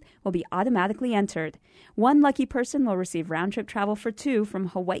 27th will be automatically entered. One lucky person will receive round-trip travel for 2 from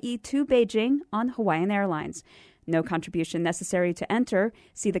Hawaii to Beijing on Hawaiian Airlines. No contribution necessary to enter.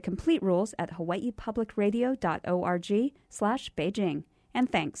 See the complete rules at hawaiipublicradio.org/Beijing. And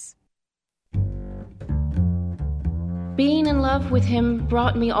thanks. Being in love with him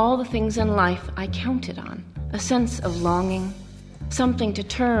brought me all the things in life I counted on. A sense of longing, something to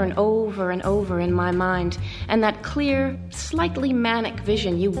turn over and over in my mind, and that clear, slightly manic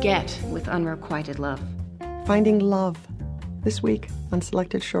vision you get with unrequited love. Finding Love, this week on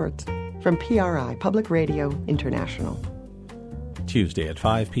Selected Shorts from PRI, Public Radio International. Tuesday at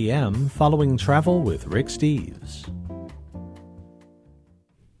 5 p.m., following Travel with Rick Steves.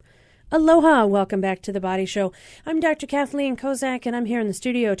 Aloha, welcome back to The Body Show. I'm Dr. Kathleen Kozak, and I'm here in the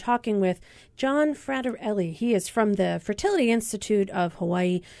studio talking with John Frattarelli. He is from the Fertility Institute of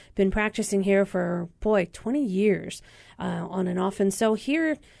Hawaii, been practicing here for, 20 years on and off. And so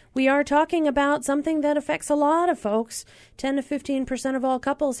here we are talking about something that affects a lot of folks. 10 to 15% of all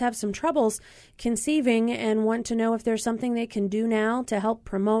couples have some troubles conceiving and want to know if there's something they can do now to help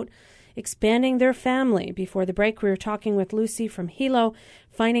promote expanding their family. Before the break, we were talking with Lucy from Hilo,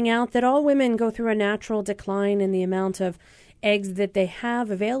 finding out that all women go through a natural decline in the amount of eggs that they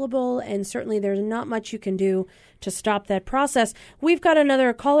have available, and certainly there's not much you can do to stop that process. We've got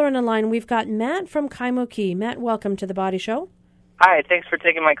another caller on the line. We've got Matt from Kaimuki. Matt, welcome to The Body Show. Hi, thanks for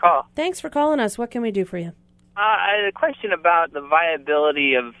taking my call. Thanks for calling us. What can we do for you? I had a question about the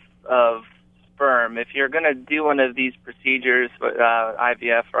viability of sperm. If you're going to do one of these procedures,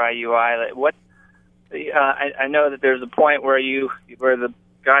 IVF or IUI, what? I know that there's a point where the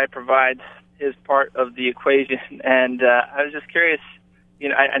guy provides his part of the equation, and I was just curious.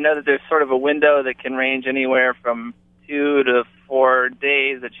 I know that there's sort of a window that can range anywhere from 2 to 4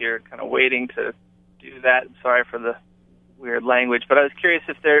 days that you're kind of waiting to do that. Sorry for the weird language, but I was curious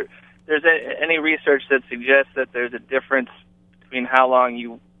if there's any research that suggests that there's a difference between how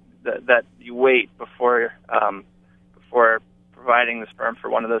long that you wait before providing the sperm for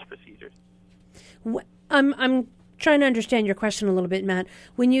one of those procedures. I'm trying to understand your question a little bit, Matt.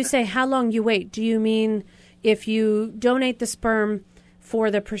 When you say how long you wait, do you mean if you donate the sperm for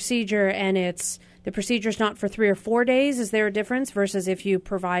the procedure and the procedure's not for 3 or 4 days? Is there a difference versus if you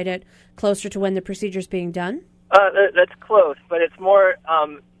provide it closer to when the procedure's being done? That's close, but it's more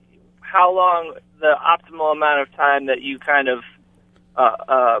how long the optimal amount of time that you kind of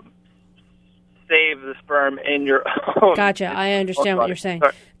save the sperm in your own. Gotcha. I understand what you're saying.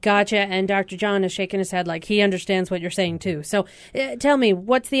 Sorry. Gotcha. And Dr. John is shaking his head like he understands what you're saying, too. So tell me,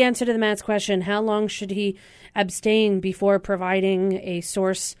 what's the answer to the Matt's question? How long should he abstain before providing a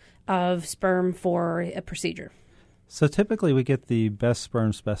source of sperm for a procedure? So typically we get the best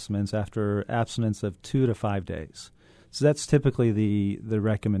sperm specimens after abstinence of 2 to 5 days. So that's typically the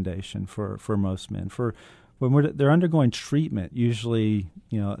recommendation for most men. For when they're undergoing treatment, usually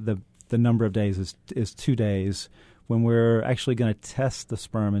the number of days is 2 days. When we're actually going to test the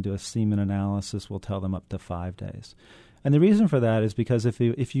sperm and do a semen analysis, we'll tell them up to 5 days. And the reason for that is because if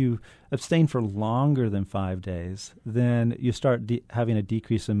you abstain for longer than 5 days, then you start having a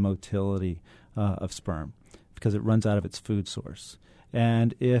decrease in motility of sperm because it runs out of its food source.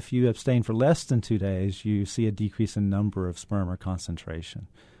 And if you abstain for less than 2 days, you see a decrease in number of sperm or concentration.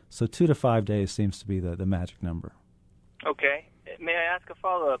 So 2 to 5 days seems to be the magic number. Okay. May I ask a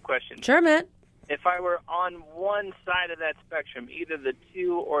follow-up question? Sure, Matt. If I were on one side of that spectrum, either the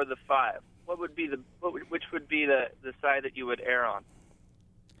 2 or the 5, which would be the side that you would err on?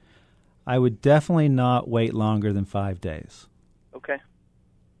 I would definitely not wait longer than 5 days. Okay.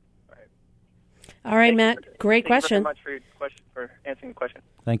 All right, Matt. Great question. Thank you very much for answering the question.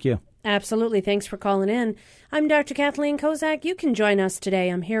 Thank you. Absolutely. Thanks for calling in. I'm Dr. Kathleen Kozak. You can join us today.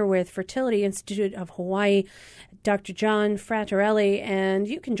 I'm here with Fertility Institute of Hawaii, Dr. John Frattarelli, and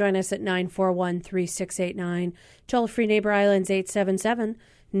you can join us at 941-3689. Toll-free Neighbor Islands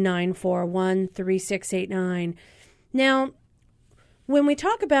 877-941-3689. Now, when we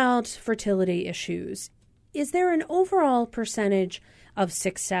talk about fertility issues, is there an overall percentage of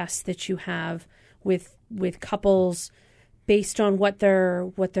success that you have with couples based on what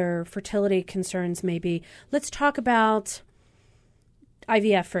their fertility concerns may be? Let's talk about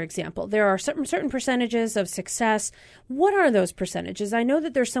IVF, for example. There are certain percentages of success. What are those percentages? I know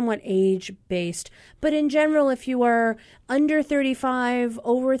that they're somewhat age-based, but in general, if you are under 35,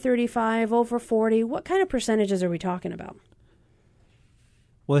 over 40, what kind of percentages are we talking about?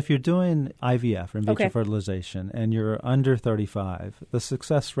 Well, if you're doing IVF, in vitro fertilization, and you're under 35, the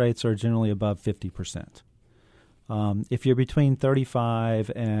success rates are generally above 50%. If you're between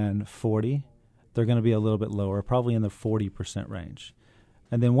 35 and 40, they're going to be a little bit lower, probably in the 40% range.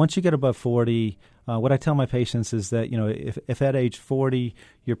 And then once you get above 40, what I tell my patients is that, if at age 40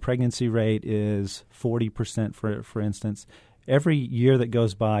 your pregnancy rate is 40%, for instance, every year that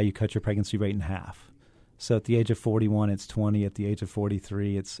goes by you cut your pregnancy rate in half. So at the age of 41, it's 20. At the age of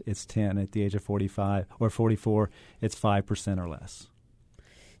 43, it's 10. At the age of 45 or 44, it's 5% or less.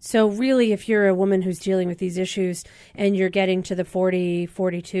 So really, if you're a woman who's dealing with these issues and you're getting to the 40,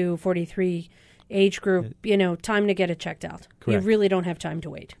 42, 43 age group, time to get it checked out. Correct. You really don't have time to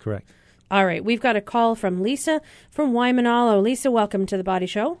wait. Correct. All right. We've got a call from Lisa from Waimanalo. Lisa, welcome to The Body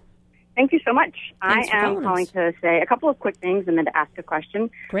Show. Thank you so much. Thanks I am calling to say a couple of quick things and then to ask a question.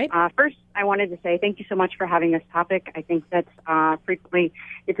 Great. First, I wanted to say thank you so much for having this topic. I think that frequently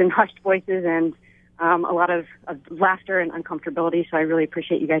it's in hushed voices and a lot of laughter and uncomfortability, so I really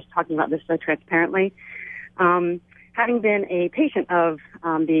appreciate you guys talking about this so transparently. Having been a patient of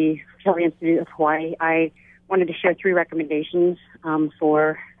the Frattarelli Institute of Hawaii, I wanted to share 3 recommendations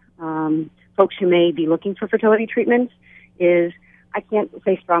for folks who may be looking for fertility treatment. I can't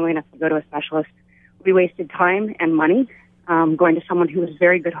say strongly enough to go to a specialist. We wasted time and money going to someone who was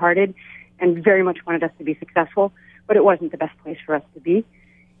very good-hearted and very much wanted us to be successful, but it wasn't the best place for us to be.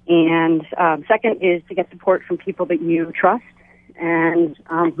 And second is to get support from people that you trust and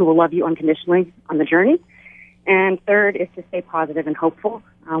who will love you unconditionally on the journey. And third is to stay positive and hopeful.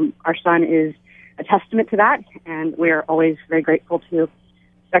 Our son is a testament to that, and we are always very grateful to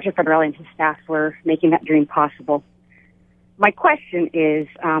Dr. Frattarelli and his staff for making that dream possible. My question is,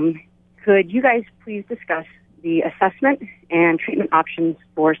 could you guys please discuss the assessment and treatment options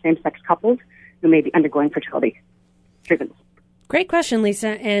for same-sex couples who may be undergoing fertility treatments? Great question,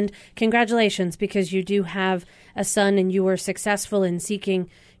 Lisa, and congratulations, because you do have a son and you were successful in seeking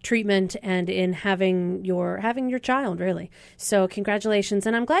treatment and in having your child, really. So congratulations.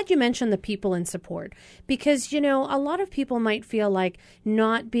 And I'm glad you mentioned the people in support, because, a lot of people might feel like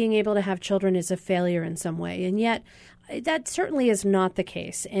not being able to have children is a failure in some way. And yet that certainly is not the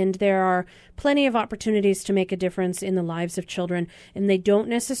case. And there are plenty of opportunities to make a difference in the lives of children, and they don't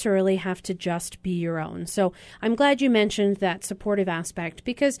necessarily have to just be your own. So I'm glad you mentioned that supportive aspect,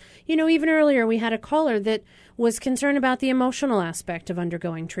 because, even earlier we had a caller that was concerned about the emotional aspect of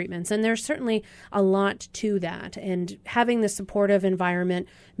undergoing treatments. And there's certainly a lot to that. And having the supportive environment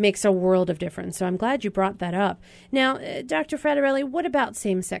makes a world of difference. So I'm glad you brought that up. Now, Dr. Frattarelli, what about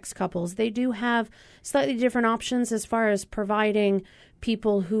same-sex couples? They do have slightly different options as far as providing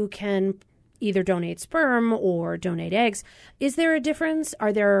people who can either donate sperm or donate eggs. Is there a difference?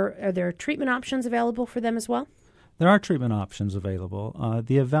 Are there treatment options available for them as well? There are treatment options available.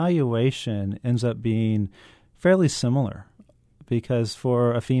 The evaluation ends up being fairly similar, because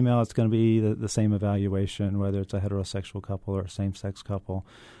for a female it's going to be the same evaluation, whether it's a heterosexual couple or a same-sex couple,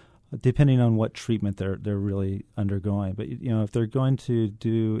 depending on what treatment they're really undergoing. But if they're going to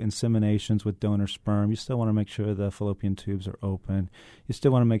do inseminations with donor sperm, you still want to make sure the fallopian tubes are open. You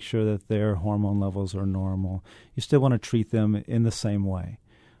still want to make sure that their hormone levels are normal. You still want to treat them in the same way.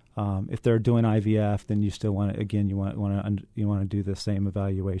 If they're doing IVF, then you still want to, again, you want to do the same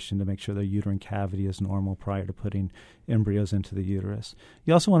evaluation to make sure their uterine cavity is normal prior to putting embryos into the uterus.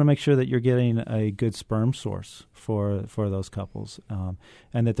 You also want to make sure that you're getting a good sperm source for those couples,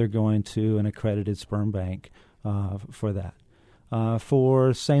 and that they're going to an accredited sperm bank for that.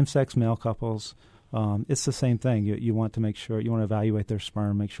 For same-sex male couples, it's the same thing. You want to make sure, you want to evaluate their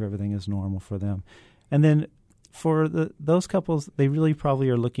sperm, make sure everything is normal for them, and then for those couples, they really probably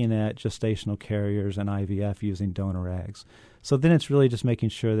are looking at gestational carriers and IVF using donor eggs. So then it's really just making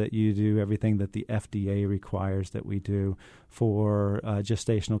sure that you do everything that the FDA requires that we do for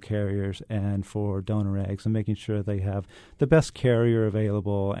gestational carriers and for donor eggs, and making sure they have the best carrier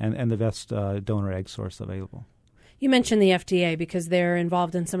available and the best donor egg source available. You mentioned the FDA because they're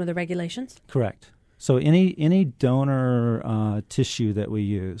involved in some of the regulations? Correct. So any donor tissue that we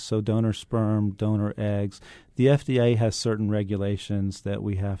use, so donor sperm, donor eggs, the FDA has certain regulations that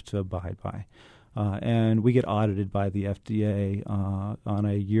we have to abide by. And we get audited by the FDA on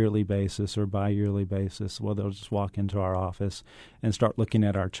a yearly basis or bi-yearly basis. Well, they'll just walk into our office and start looking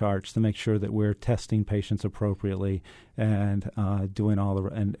at our charts to make sure that we're testing patients appropriately and doing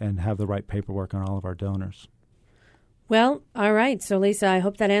and have the right paperwork on all of our donors. Well, all right. So, Lisa, I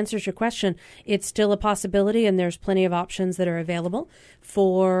hope that answers your question. It's still a possibility, and there's plenty of options that are available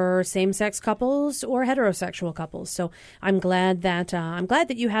for same-sex couples or heterosexual couples. So, I'm glad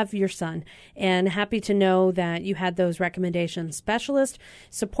that you have your son, and happy to know that you had those recommendations. Specialist,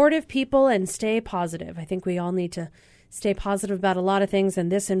 supportive people, and stay positive. I think we all need to stay positive about a lot of things,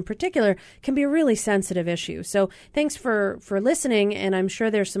 and this in particular can be a really sensitive issue. So thanks for listening, and I'm sure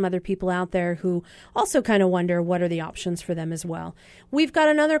there's some other people out there who also kind of wonder what are the options for them as well. We've got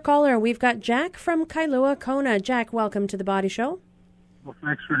another caller. We've got Jack from Kailua Kona. Jack, welcome to the Body Show. Well,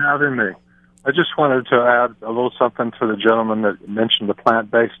 thanks for having me. I just wanted to add a little something to the gentleman that mentioned the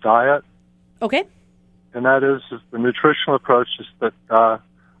plant-based diet. Okay. And that is the nutritional approach is that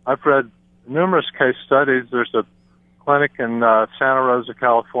I've read numerous case studies. There's a clinic in Santa Rosa,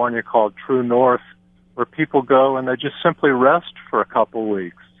 California called True North, where people go and they just simply rest for a couple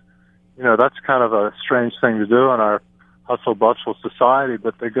weeks. That's kind of a strange thing to do in our hustle-bustle society,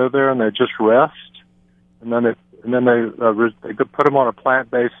 but they go there and they just rest, and then and then they put them on a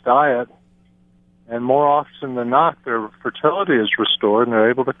plant-based diet, and more often than not, their fertility is restored and they're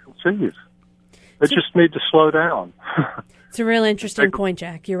able to conceive. They just need to slow down. It's a real interesting point,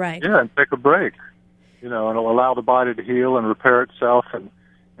 Jack. You're right. Yeah, and take a break, and it'll allow the body to heal and repair itself and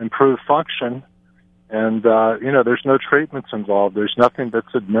improve function. And there's no treatments involved. There's nothing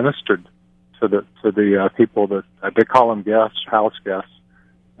that's administered to the people that they call them guests, house guests,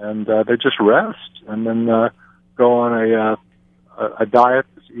 and they just rest and then go on a diet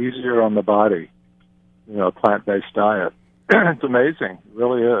that's easier on the body, a plant-based diet. It's amazing, it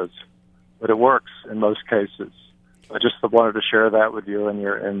really is, but it works in most cases. I just wanted to share that with you and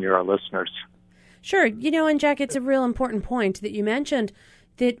your listeners. Sure, and Jack, it's a real important point that you mentioned,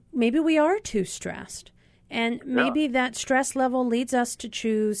 that maybe we are too stressed. And maybe that stress level leads us to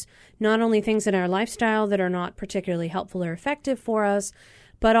choose not only things in our lifestyle that are not particularly helpful or effective for us,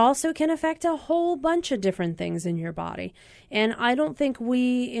 but also can affect a whole bunch of different things in your body. And I don't think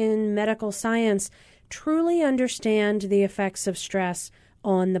we in medical science truly understand the effects of stress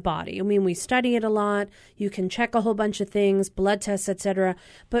on the body. I mean, we study it a lot. You can check a whole bunch of things, blood tests, etc.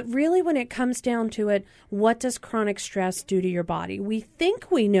 But really, when it comes down to it, what does chronic stress do to your body? We think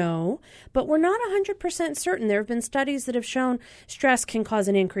we know, but we're not 100% certain. There have been studies that have shown stress can cause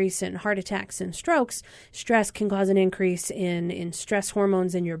an increase in heart attacks and strokes. Stress can cause an increase in stress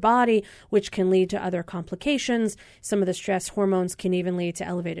hormones in your body, which can lead to other complications. Some of the stress hormones can even lead to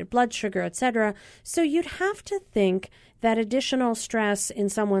elevated blood sugar, etc. So you'd have to think that additional stress in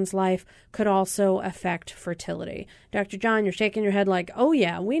someone's life could also affect fertility. Dr. John, you're shaking your head like, oh,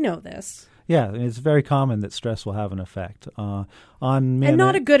 yeah, we know this. Yeah, it's very common that stress will have an effect on men. And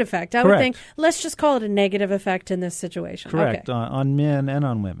not a good effect. I would Correct. think, let's just call it a negative effect in this situation. Correct. Okay. On men and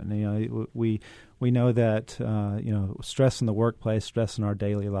on women. We know that stress in the workplace, stress in our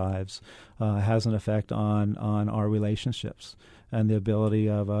daily lives has an effect on our relationships and the ability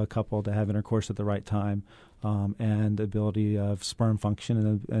of a couple to have intercourse at the right time. And the ability of sperm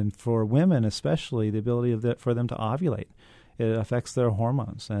function, and for women especially, the ability for them to ovulate. It affects their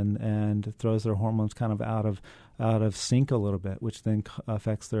hormones and throws their hormones kind of out of sync a little bit, which then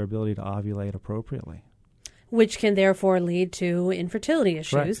affects their ability to ovulate appropriately. Which can therefore lead to infertility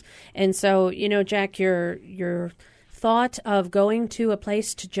issues. Right. And so, Jack, your thought of going to a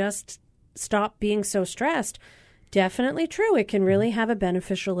place to just stop being so stressed, definitely true. It can really have a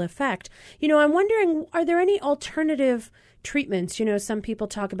beneficial effect. I'm wondering, are there any alternative treatments? Some people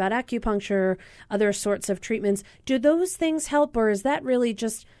talk about acupuncture, other sorts of treatments. Do those things help, or is that really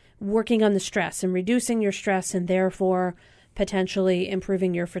just working on the stress and reducing your stress and therefore potentially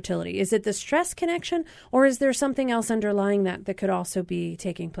improving your fertility? Is it the stress connection, or is there something else underlying that could also be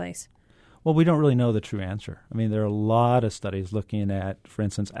taking place? Well, we don't really know the true answer. I mean, there are a lot of studies looking at, for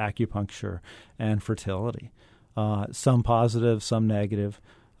instance, acupuncture and fertility. Some positive, some negative.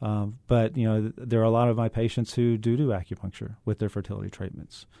 But, there are a lot of my patients who do acupuncture with their fertility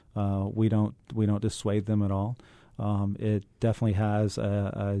treatments. We don't dissuade them at all. It definitely has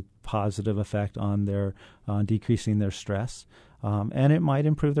a positive effect on decreasing their stress, and it might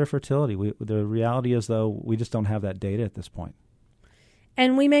improve their fertility. The reality is, though, we just don't have that data at this point.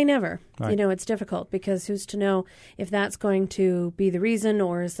 And we may never. Right. It's difficult because who's to know if that's going to be the reason,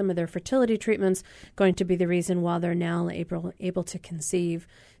 or is some of their fertility treatments going to be the reason while they're now able to conceive.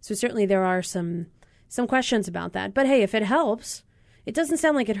 So certainly there are some questions about that. But hey, if it helps, it doesn't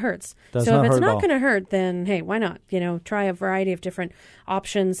sound like it hurts. So if it's not going to hurt, then hey, why not? Try a variety of different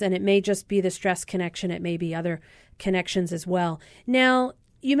options, and it may just be the stress connection. It may be other connections as well. Now,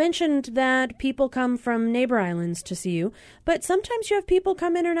 you mentioned that people come from neighbor islands to see you, but sometimes you have people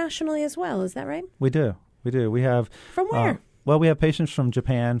come internationally as well. Is that right? We do. We have. From where? Well, we have patients from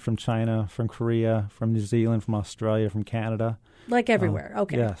Japan, from China, from Korea, from New Zealand, from Australia, from Canada. Like everywhere.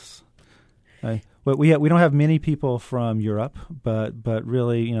 Okay. Yes. But we don't have many people from Europe, but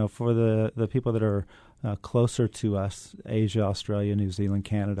really, for the people that are closer to us, Asia, Australia, New Zealand,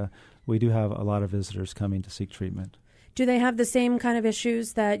 Canada, we do have a lot of visitors coming to seek treatment. Do they have the same kind of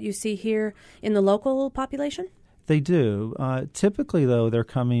issues that you see here in the local population? They do. Typically, though, they're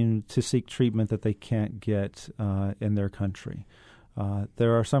coming to seek treatment that they can't get in their country.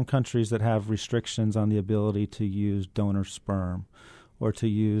 There are some countries that have restrictions on the ability to use donor sperm or to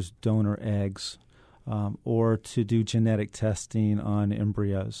use donor eggs or to do genetic testing on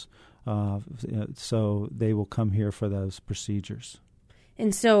embryos. So they will come here for those procedures.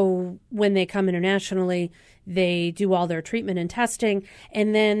 And so when they come internationally, they do all their treatment and testing,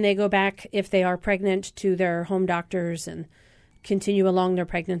 and then they go back, if they are pregnant, to their home doctors and continue along their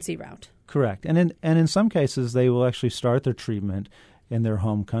pregnancy route. Correct. And in some cases, they will actually start their treatment in their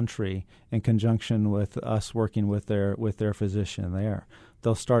home country in conjunction with us working with their physician there.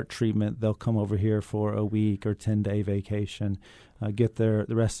 They'll start treatment. They'll come over here for a week or 10-day vacation, get the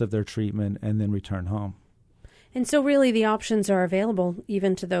rest of their treatment, and then return home. And so really the options are available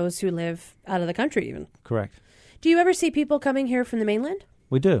even to those who live out of the country even. Correct. Do you ever see people coming here from the mainland?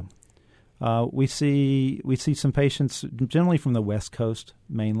 We do. We see some patients generally from the West Coast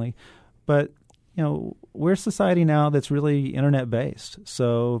mainly, but we're a society now that's really internet-based.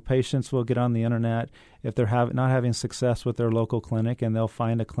 So patients will get on the internet if they're not having success with their local clinic, and they'll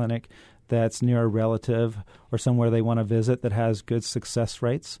find a clinic that's near a relative or somewhere they want to visit that has good success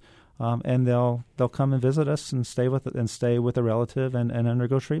rates. And they'll come and visit us and stay with a relative and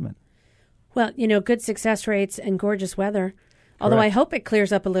undergo treatment. Well, good success rates and gorgeous weather. Although I hope it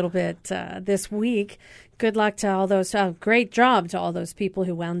clears up a little bit this week. Good luck to all those. Great job to all those people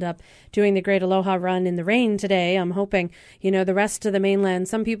who wound up doing the Great Aloha Run in the rain today. I'm hoping, the rest of the mainland,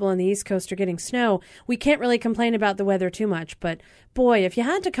 some people on the East Coast are getting snow. We can't really complain about the weather too much. But, boy, if you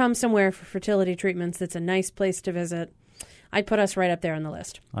had to come somewhere for fertility treatments, it's a nice place to visit. I'd put us right up there on the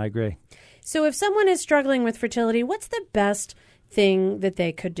list. I agree. So if someone is struggling with fertility, what's the best thing that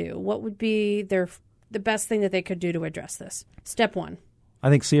they could do? What would be the best thing that they could do to address this? Step one. I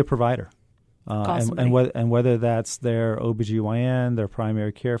think see a provider. And whether that's their OBGYN, their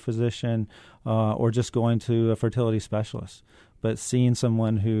primary care physician, or just going to a fertility specialist. But seeing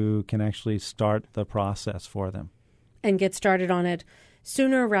someone who can actually start the process for them. And get started on it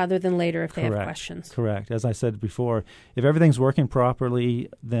sooner rather than later if they have questions. Correct. As I said before, if everything's working properly,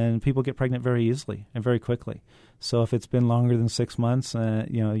 then people get pregnant very easily and very quickly. So if it's been longer than 6 months,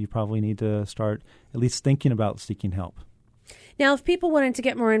 you probably need to start at least thinking about seeking help. Now, if people wanted to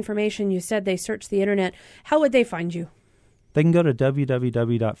get more information, you said they searched the internet. How would they find you? They can go to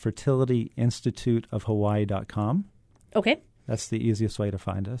www.fertilityinstituteofhawaii.com. Okay. That's the easiest way to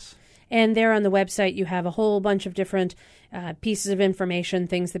find us. And there on the website, you have a whole bunch of different pieces of information,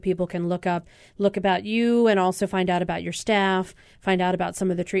 things that people can look about you, and also find out about your staff, find out about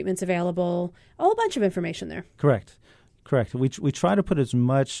some of the treatments available, a whole bunch of information there. Correct. We try to put as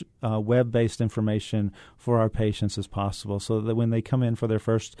much web-based information for our patients as possible so that when they come in for their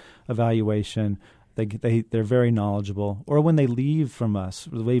first evaluation, they're very knowledgeable. Or when they leave from us,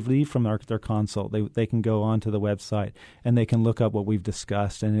 they leave from their consult, they can go onto the website and they can look up what we've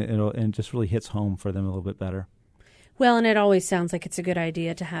discussed, and it just really hits home for them a little bit better. Well, and it always sounds like it's a good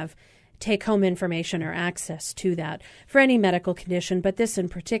idea to have take-home information or access to that for any medical condition. But this in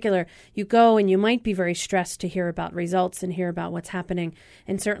particular, you go and you might be very stressed to hear about results and hear about what's happening.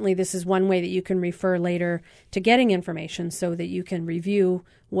 And certainly this is one way that you can refer later to getting information so that you can review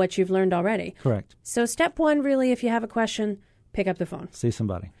what you've learned already. Correct. So step one, really, if you have a question, pick up the phone. See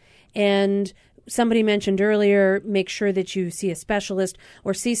somebody. And somebody mentioned earlier, make sure that you see a specialist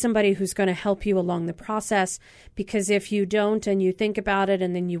or see somebody who's going to help you along the process, because if you don't and you think about it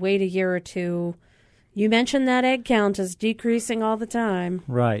and then you wait a year or two, you mentioned that egg count is decreasing all the time.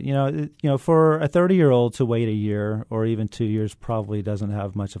 Right. For a 30-year-old to wait a year or even 2 years probably doesn't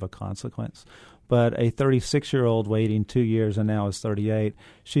have much of a consequence. But a 36-year-old waiting 2 years and now is 38,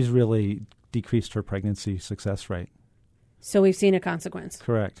 she's really decreased her pregnancy success rate. So we've seen a consequence.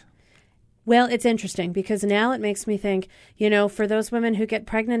 Correct. Well, it's interesting because now it makes me think, for those women who get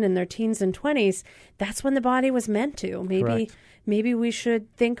pregnant in their teens and 20s, that's when the body was meant to. Maybe we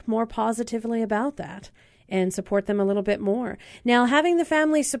should think more positively about that and support them a little bit more. Now, having the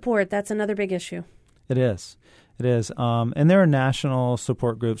family support, that's another big issue. It is. And there are national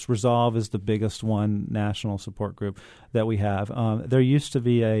support groups. Resolve is the biggest one national support group that we have. There used to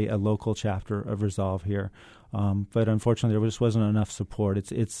be a local chapter of Resolve here. But unfortunately, there just wasn't enough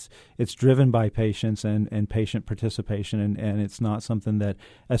support. It's driven by patients and patient participation, and it's not something that,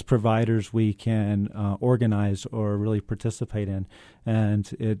 as providers, we can organize or really participate in.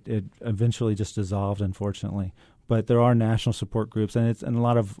 And it eventually just dissolved, unfortunately. But there are national support groups, and a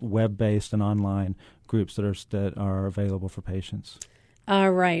lot of web-based and online groups that are available for patients.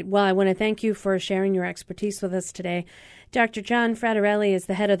 All right. Well, I want to thank you for sharing your expertise with us today. Dr. John Frattarelli is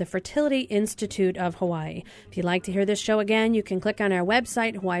the head of the Fertility Institute of Hawaii. If you'd like to hear this show again, you can click on our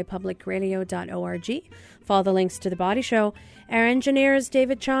website, hawaiipublicradio.org. Follow the links to The Body Show. Our engineer is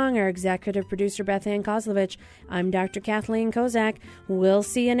David Chong, our executive producer, Beth Ann Kozlovich. I'm Dr. Kathleen Kozak. We'll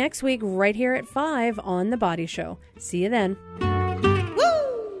see you next week right here at 5 on The Body Show. See you then.